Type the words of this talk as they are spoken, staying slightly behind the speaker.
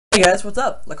Hey guys, what's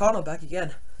up? Lacano back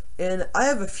again. And I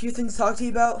have a few things to talk to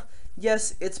you about.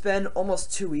 Yes, it's been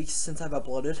almost 2 weeks since I've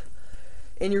uploaded.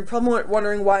 And you're probably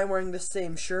wondering why I'm wearing the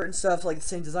same shirt and stuff, like the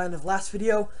same design of last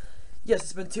video. Yes,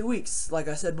 it's been 2 weeks, like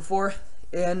I said before.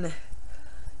 And,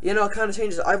 it kind of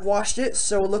changes. I've washed it,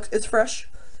 so it's fresh.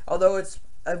 Although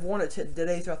I've worn it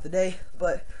today throughout the day.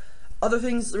 But other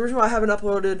things, the reason why I haven't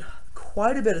uploaded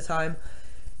quite a bit of time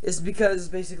is because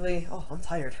basically, I'm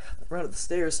tired. I ran up the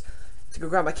stairs to go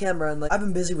grab my camera, and I've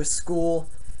been busy with school.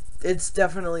 It's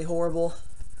definitely horrible.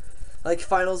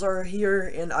 Finals are here,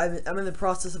 and I'm in the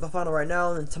process of a final right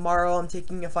now, and then tomorrow I'm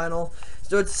taking a final,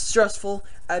 so it's stressful.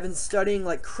 I've been studying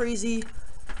like crazy,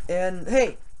 and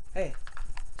hey,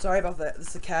 sorry about that. This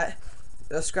is a cat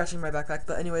scratching my backpack,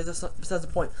 but anyways, that's not besides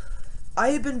the point.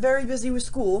 I have been very busy with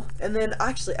school, and then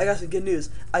actually I got some good news.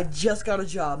 I just got a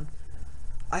job.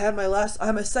 I had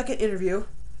my second interview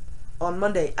on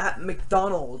Monday at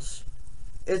McDonald's.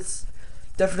 It's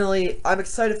definitely, I'm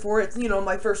excited for it. It's,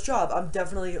 my first job. I'm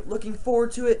definitely looking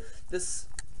forward to it. Because,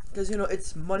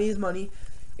 it's money is money.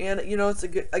 And,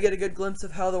 I get a good glimpse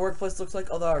of how the workplace looks like,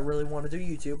 although I really want to do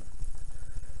YouTube.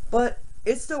 But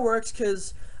it still works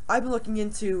because I've been looking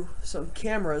into some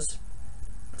cameras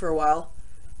for a while.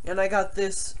 And I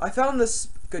found this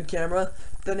good camera.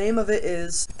 The name of it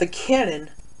is the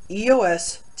Canon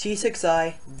EOS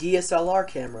T6i DSLR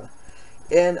camera.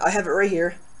 And I have it right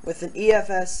here with an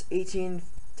EFS 18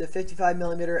 to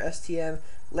 55mm STM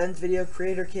lens video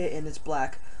creator kit, and it's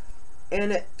black.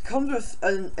 And it comes with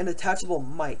an attachable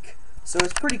mic. So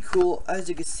it's pretty cool, as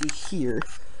you can see here.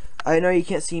 I know you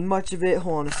can't see much of it.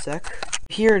 Hold on a sec.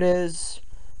 Here it is.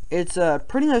 It's a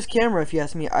pretty nice camera if you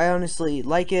ask me. I honestly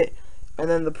like it. And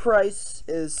then the price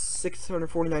is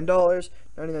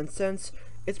 $649.99.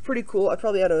 It's pretty cool. I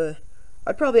probably had a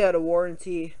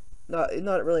warranty.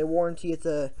 Not really a warranty, it's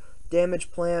a damage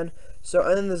plan. So,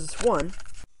 and then there's this one.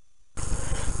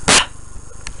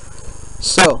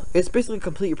 So, it's basically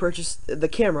complete your purchase, the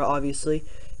camera obviously,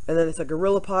 and then it's a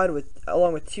GorillaPod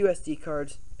along with 2 SD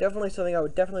cards. Definitely something I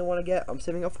would definitely want to get. I'm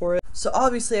saving up for it. So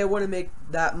obviously I wouldn't make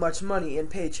that much money in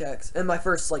paychecks, in my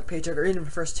first paycheck, or even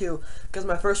the first two, because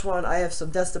my first one I have some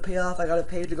debts to pay off. I gotta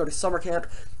pay to go to summer camp,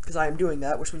 because I am doing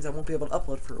that, which means I won't be able to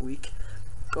upload for a week.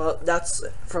 Well, that's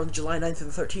from July 9th to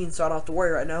the 13th, so I don't have to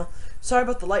worry right now. Sorry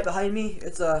about the light behind me.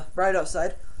 It's bright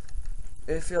outside.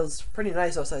 It feels pretty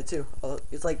nice outside, too.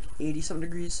 It's like 80-some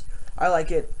degrees. I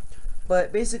like it.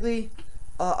 But basically,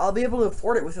 I'll be able to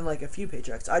afford it within a few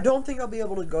paychecks. I don't think I'll be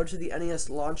able to go to the NES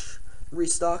launch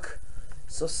restock.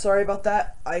 So sorry about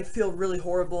that. I feel really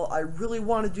horrible. I really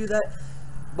want to do that.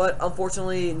 But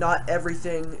unfortunately, not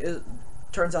everything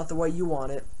turns out the way you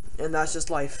want it. And that's just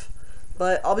life.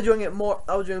 But I'll be doing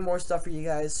more stuff for you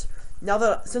guys.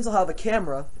 Since I'll have a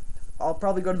camera, I'll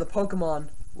probably go to the Pokemon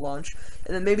launch,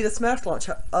 and then maybe the Smash launch.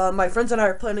 My friends and I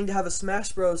are planning to have a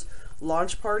Smash Bros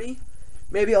launch party.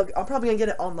 Maybe I'm probably gonna get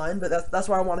it online, but that's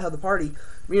why I want to have the party.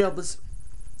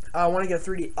 I want to get a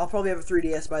 3D. I'll probably have a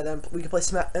 3DS by then. We can play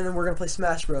Smash, and then we're gonna play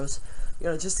Smash Bros.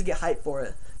 Just to get hype for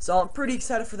it. So I'm pretty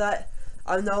excited for that.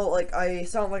 I know, I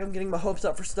sound like I'm getting my hopes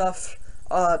up for stuff.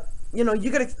 I'm not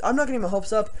getting my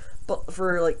hopes up, but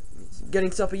for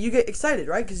getting stuff, but you get excited,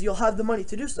 right? Because you'll have the money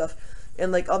to do stuff,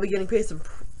 and I'll be getting paid some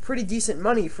pretty decent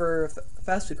money for a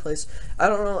fast food place. I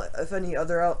don't know if any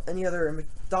other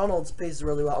McDonald's pays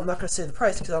really well. I'm not gonna say the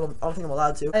price because I don't think I'm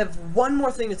allowed to. I have one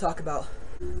more thing to talk about.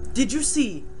 Did you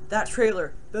see that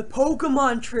trailer? The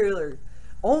Pokemon trailer.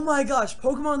 Oh my gosh,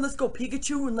 Pokemon Let's Go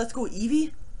Pikachu and Let's Go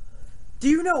Eevee? Do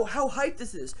you know how hyped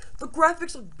this is? The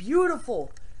graphics look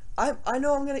beautiful. I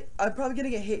know I'm probably gonna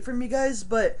get hate from you guys,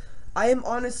 but I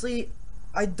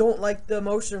don't like the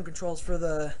motion controls for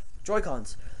the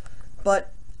Joy-Cons.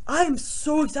 But I'm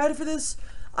so excited for this.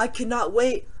 I cannot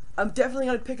wait. I'm definitely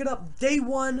gonna pick it up day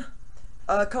one.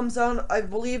 Comes out, I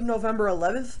believe, November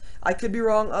 11th. I could be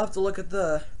wrong. I'll have to look at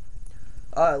the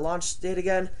launch date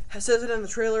again. It says it in the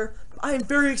trailer. I am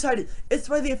very excited. It's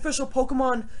by the official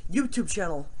Pokemon YouTube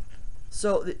channel.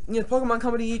 So, Pokemon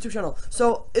Company YouTube channel.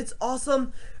 So, it's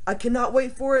awesome. I cannot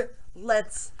wait for it.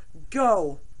 Let's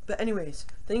go. But anyways,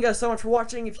 thank you guys so much for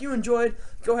watching. If you enjoyed,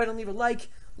 go ahead and leave a like,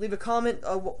 leave a comment.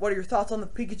 What are your thoughts on the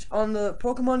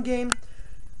Pokemon game?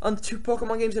 On the two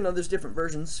Pokemon games, there's different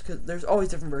versions, because there's always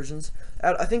different versions.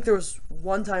 I think there was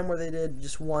one time where they did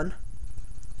just one.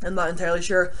 I'm not entirely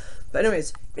sure. But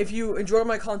anyways, if you enjoyed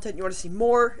my content, you want to see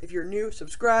more, if you're new,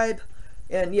 subscribe.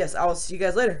 And yes, I will see you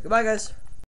guys later. Goodbye, guys.